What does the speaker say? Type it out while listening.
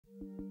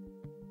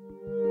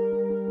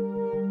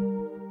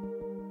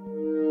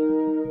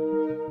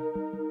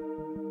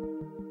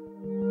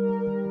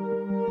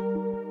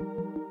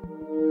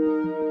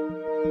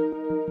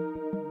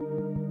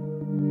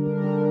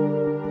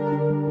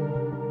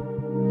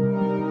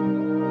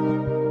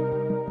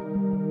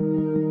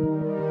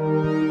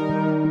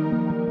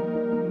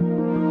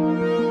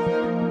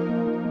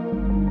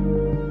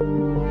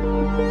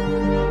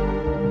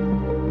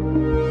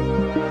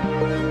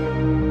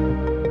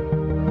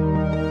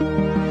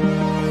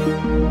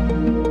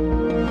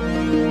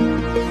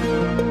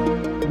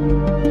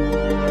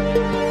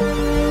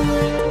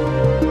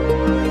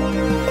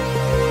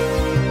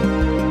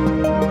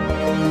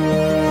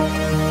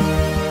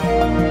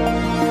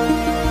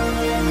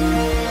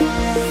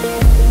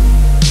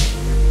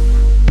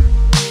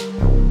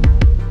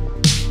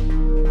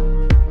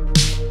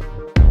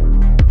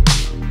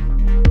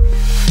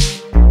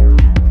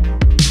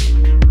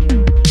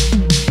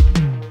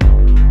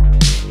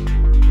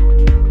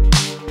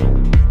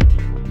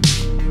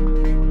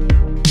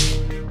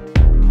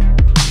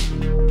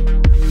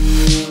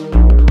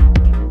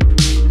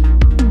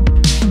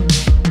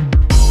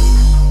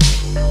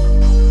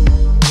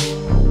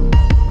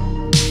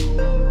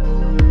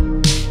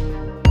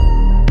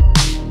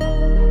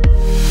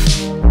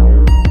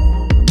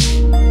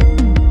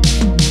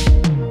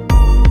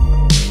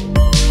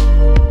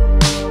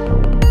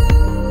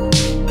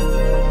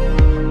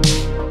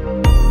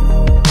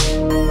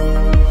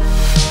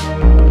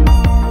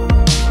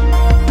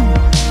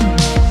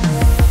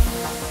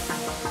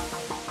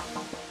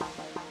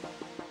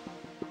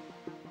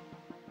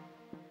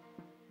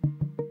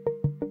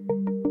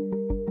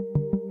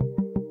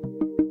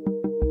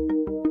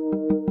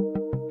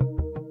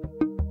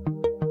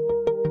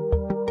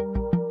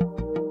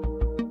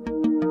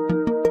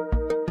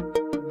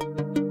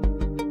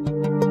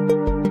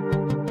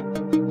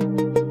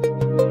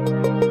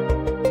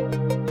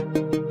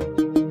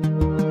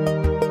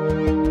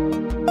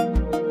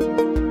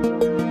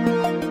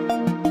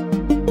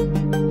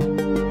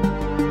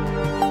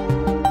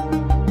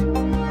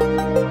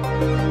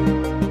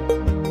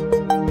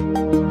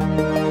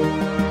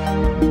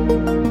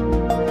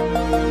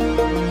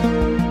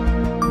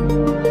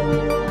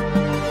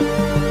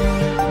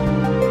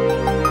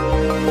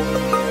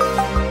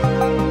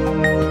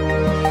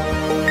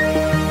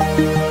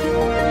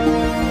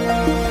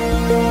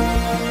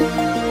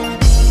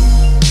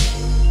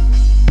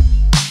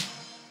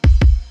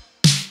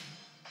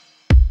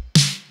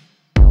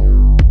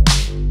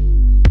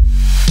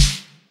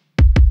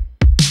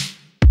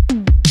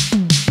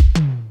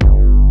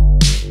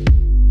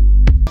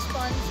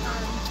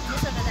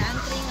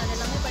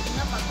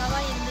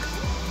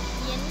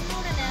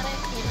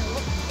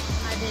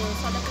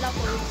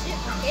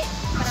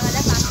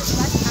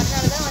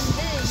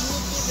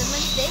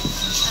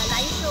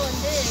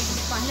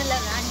பண்ணல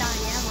வேண்டாம்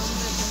ஏன்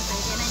வாங்குறதுன்னு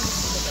சொல்லிட்டு. ஏன்னா எனக்கு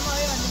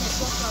சுத்தமாகவே வந்து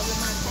நெட்வொர்க்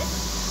ப்ராப்ளமாக இருக்குது.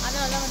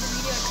 அதனால தான் வந்து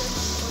வீடியோ எடுத்து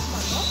நம்ம போஸ்ட்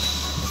பண்ணோம்.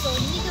 ஸோ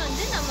இன்றைக்கி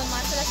வந்து நம்ம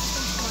மார்ஷல் ஆர்ட்ஸ்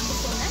சிஸ்டம்ஸ்க்கு வந்து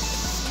போனேன்.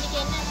 இன்றைக்கி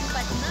என்ன அப்படின்னு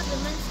பார்த்தீங்கன்னா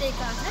விமன்ஸ்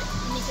டேக்காக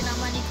இன்றைக்கி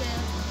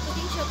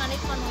குக்கிங் ஷோ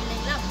கனெக்ட் பண்ணோம்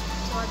இல்லைங்களா.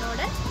 ஸோ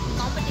அதோட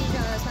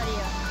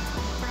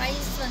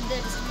ப்ரைஸ் வந்து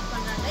டிஸ்ட்ரிபியூட்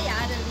பண்ணுறாங்க.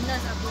 யார்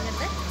வின்னர்ஸ்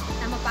அப்படிங்கிறத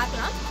நம்ம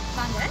பார்க்கலாம்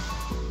வாங்க.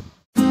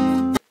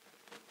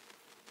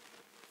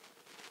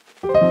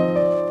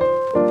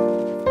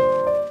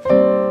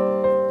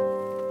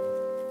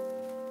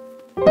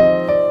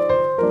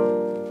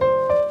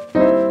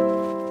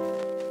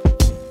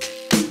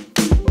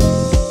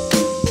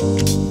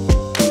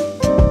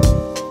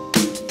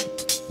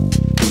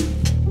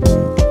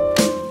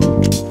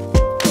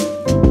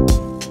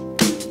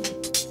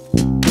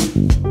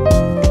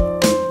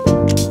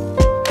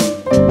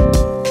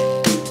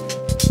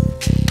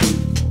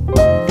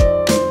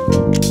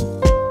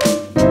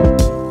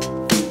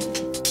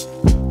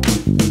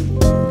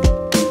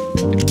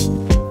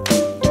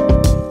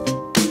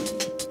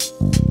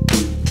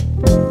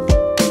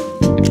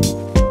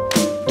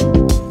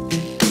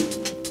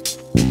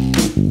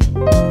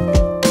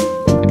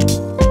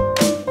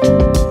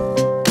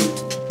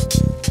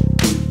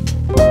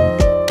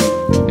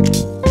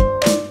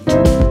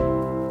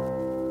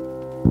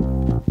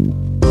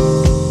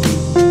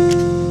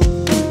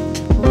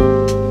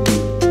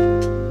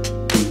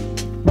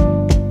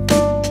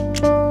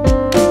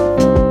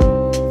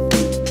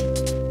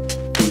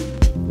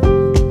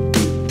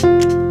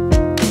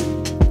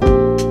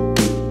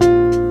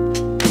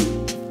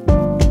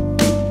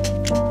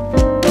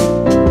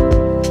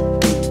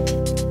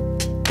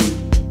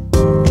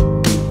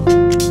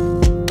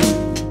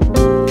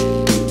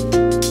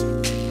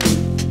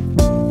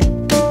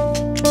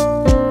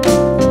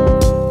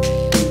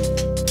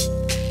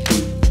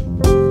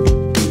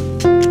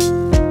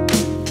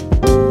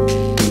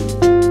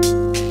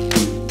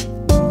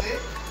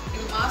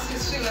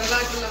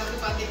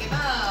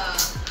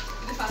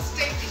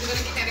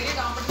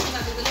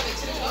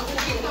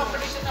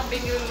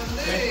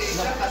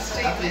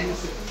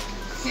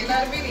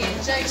 எல்லாருமே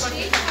என்ஜாய்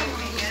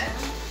பண்ணிருக்கீங்க.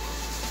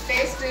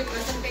 டேஸ்ட்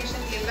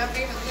பிரசன்டேஷன்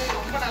எல்லாமே வந்து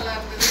ரொம்ப நல்லா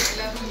இருந்தது.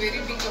 எல்லாருக்கும்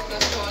very big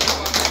applause to all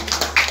participants.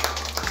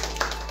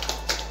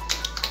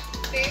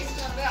 Taste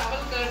வந்து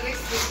அவல் curd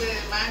rice with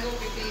mango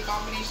pickle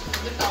combination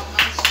வந்து டாப்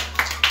நாச்.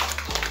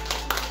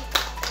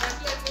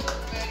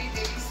 Very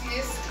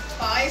delicious.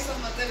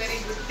 பாயசம் வந்து very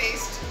good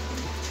taste.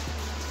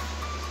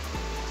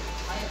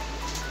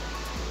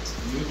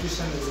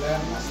 Nutrition is a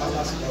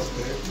masala stuff,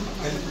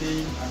 healthy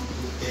and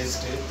good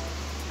taste.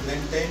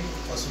 Plantain,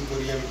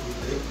 pasumburiyal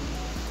good.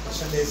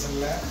 Presentation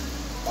la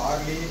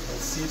barley,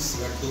 seeds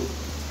laddu.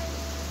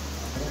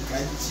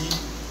 Crunchy.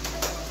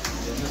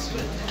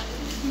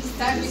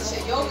 Sandwich,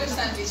 yogurt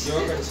sandwich.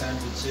 Yogurt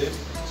sandwich,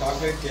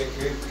 chocolate cake,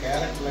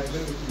 carrot laddu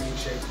with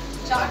milkshake.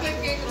 Chocolate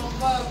cake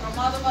ரொம்ப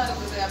பிரமாதமா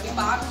இருந்தது. அப்படி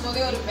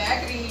பார்க்கும்போதே ஒரு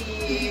bakery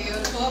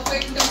ஒரு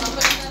perfect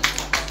professional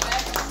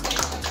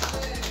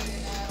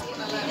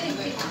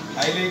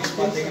highlights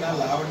பார்த்தீங்கன்னா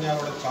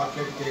லாவண்யாவோட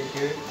chocolate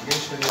cake,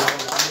 மகேஸ்வரியோட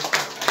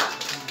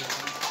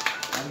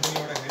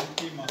நந்தினியோட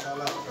healthy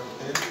masala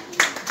spread,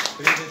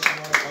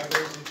 பிரியதர்ஷனோட curd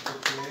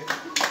pickle,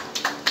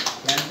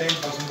 plantain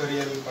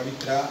பசுந்தரியல்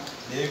Pavithra,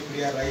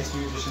 தேவ்பிரியா rice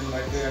nutrition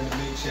laddu and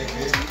milk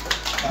shake,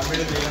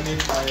 Tamil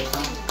இளநீர்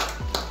பாயசம்,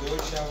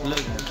 ஜோஷியாவோட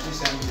healthy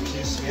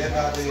sandwich,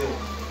 ஸ்வேதாது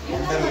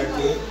wonder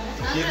laddu,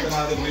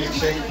 கீர்த்தனாது milk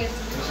shake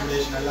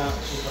presentation எல்லாம்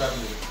சூப்பராக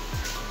இருந்தது.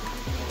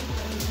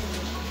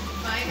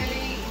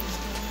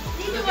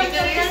 The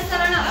winner is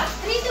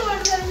 3 to 1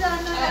 count on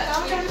the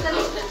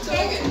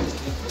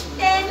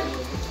 10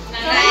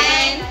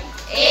 9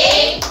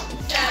 8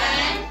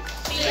 7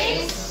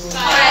 6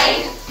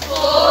 5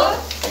 4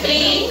 3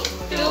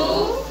 2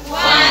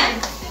 1.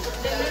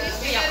 The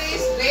winner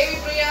is Devi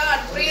Priya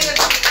and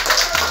Priyadarshini.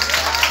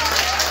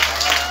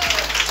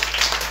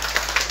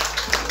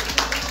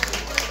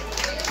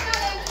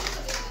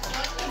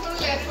 Wonderful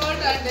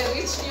effort and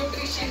rich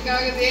nutrition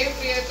காக Devi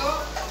Priya को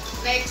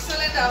the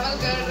excellent aval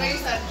curd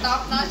rice and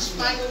top notch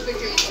mango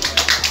pickle.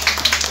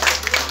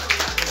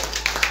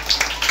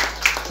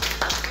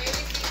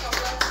 Very big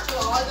applause to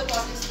all the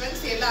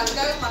participants.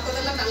 எல்லாருக்காக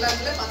மத்ததெல்லாம் நல்லா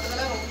இருந்தது.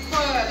 மத்ததெல்லாம் ரொம்ப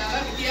நல்லா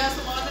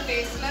வித்தியாசமான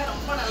டேஸ்ட்ல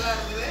ரொம்ப நல்லா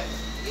இருந்தது.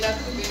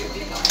 எல்லாத்துக்கும் very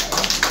big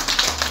applause.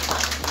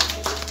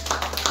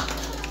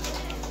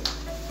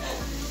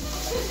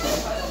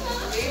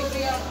 தேவி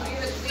பிரியா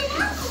பிரியதர்ஷினி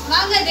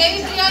வாங்க. தேவி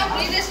பிரியா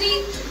பிரியதர்ஷினி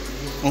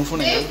உன்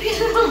ஃபோன்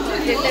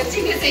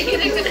எல்லாத்தையும்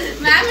செய்யறீங்க.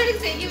 மேம்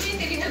எனக்கு செய்யவே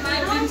தெரியல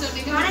மேம்னு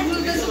சொன்னீங்க.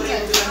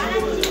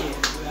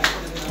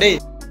 டேய்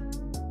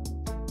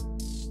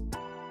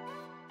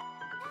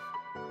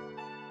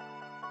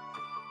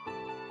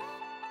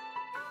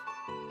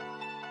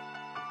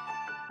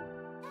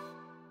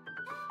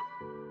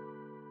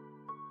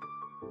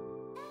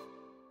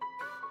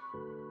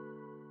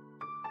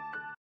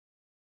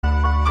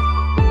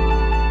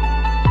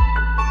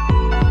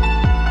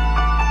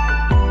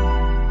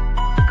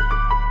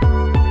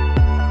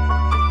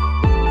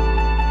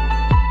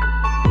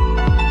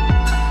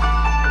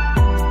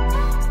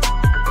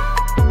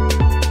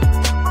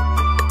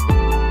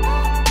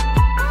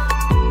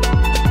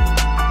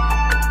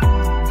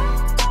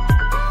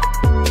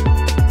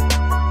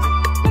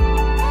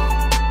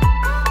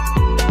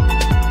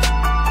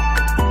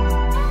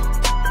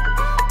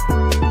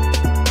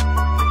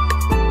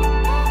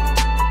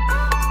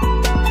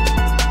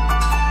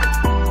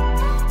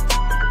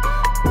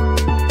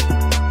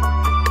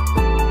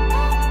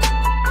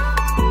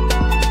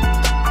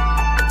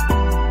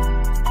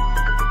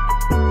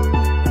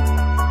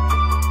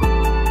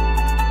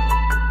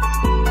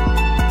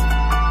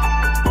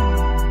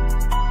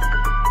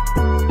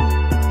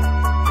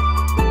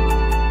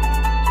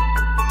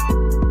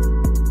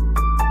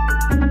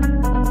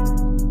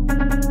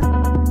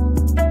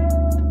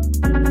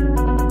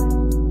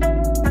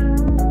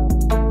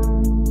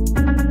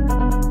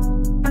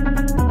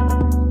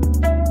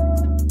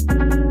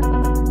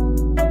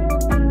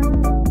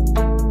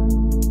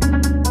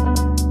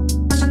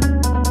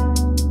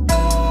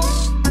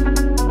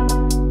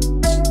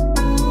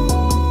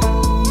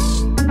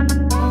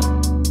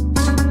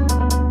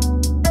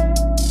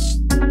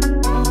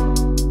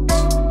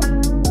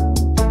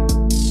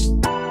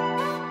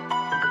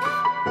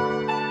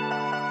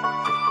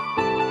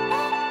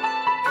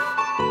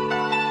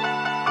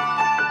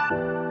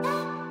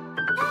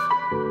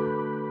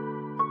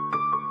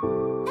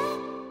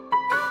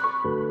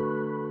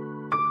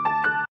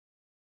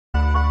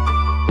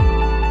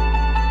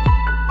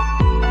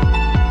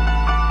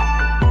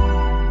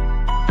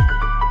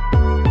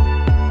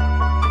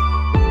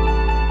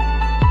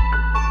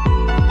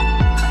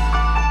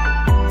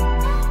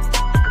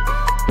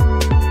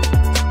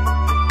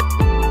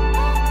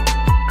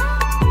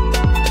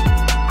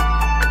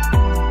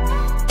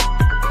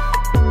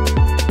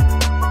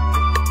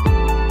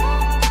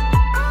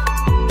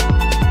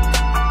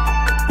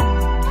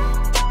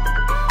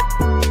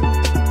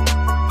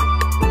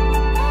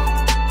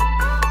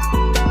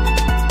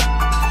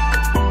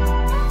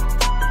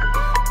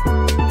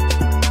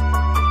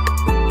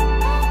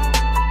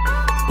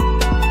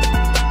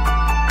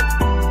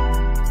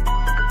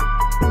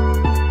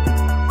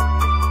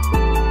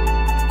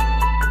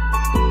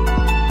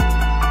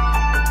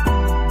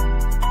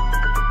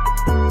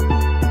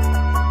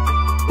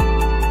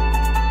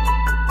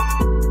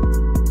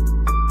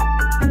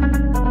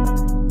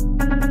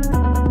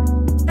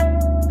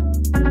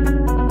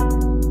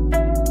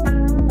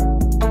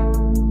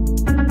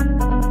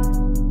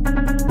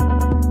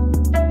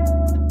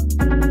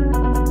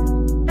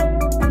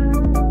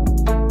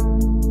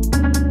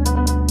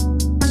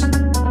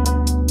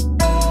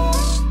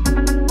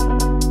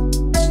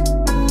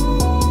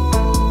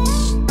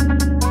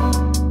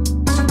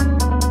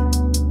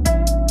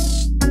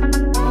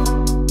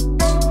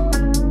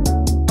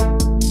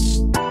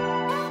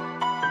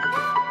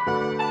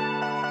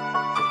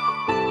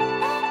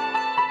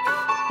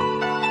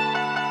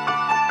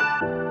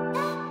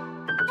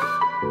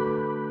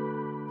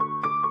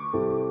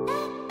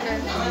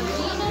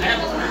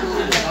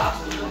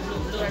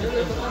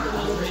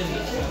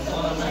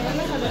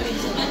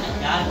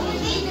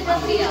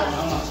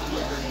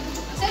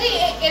சரி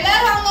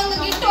எல்லாரும் அவங்க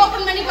gift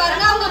open பண்ணி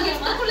பாருங்க அவங்க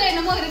giftக்குள்ள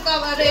என்னமோ இருக்கா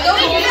வேற ஏதோ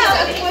ஒண்ணுமே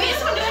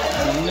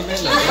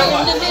இல்ல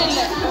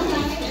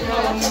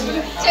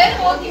சரி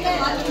ஓகே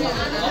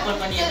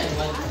ஓபன் பண்ணியாச்சு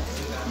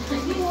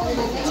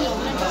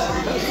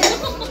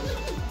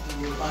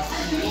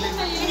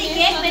சரி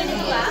கேக்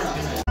வெட்டுவா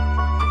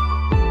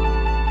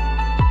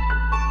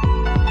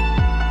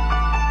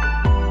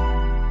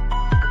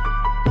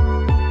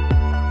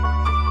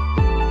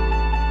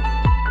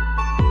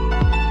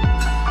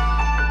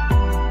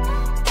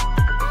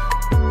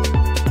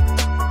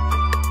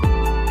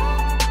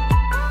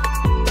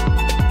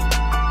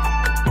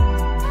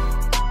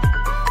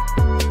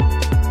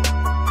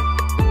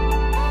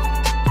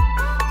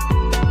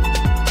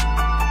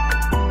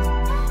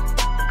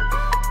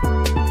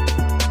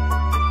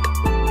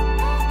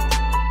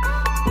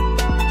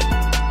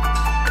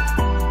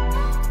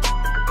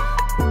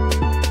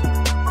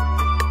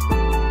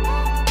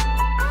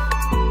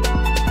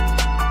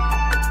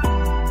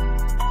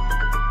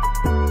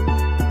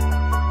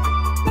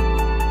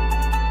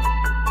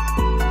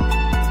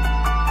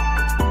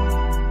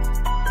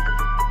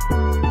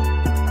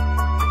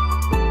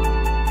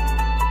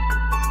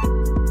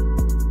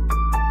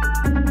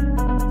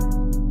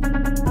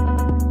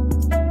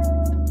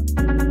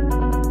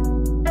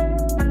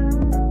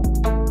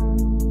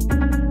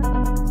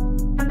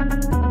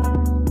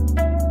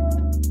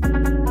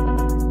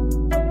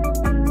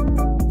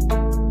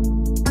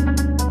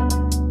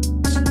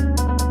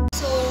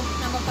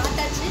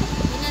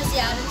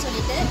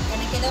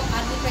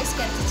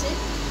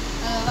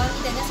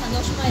வாங்கிட்டேங்க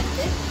சந்தோஷமாக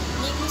இருக்குது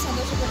நீங்களும்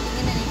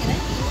சந்தோஷப்படுவீங்கன்னு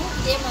நினைக்கிறேன் இன்னும்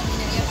இதே மாதிரி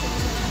நிறையா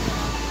ஃபோட்டோஸ்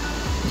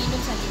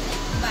மீண்டும்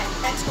சந்திக்கிறேன் பாய்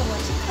தேங்க்ஸ் ஃபார்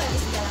வாட்சிங்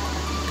Pavi'S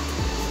Galatta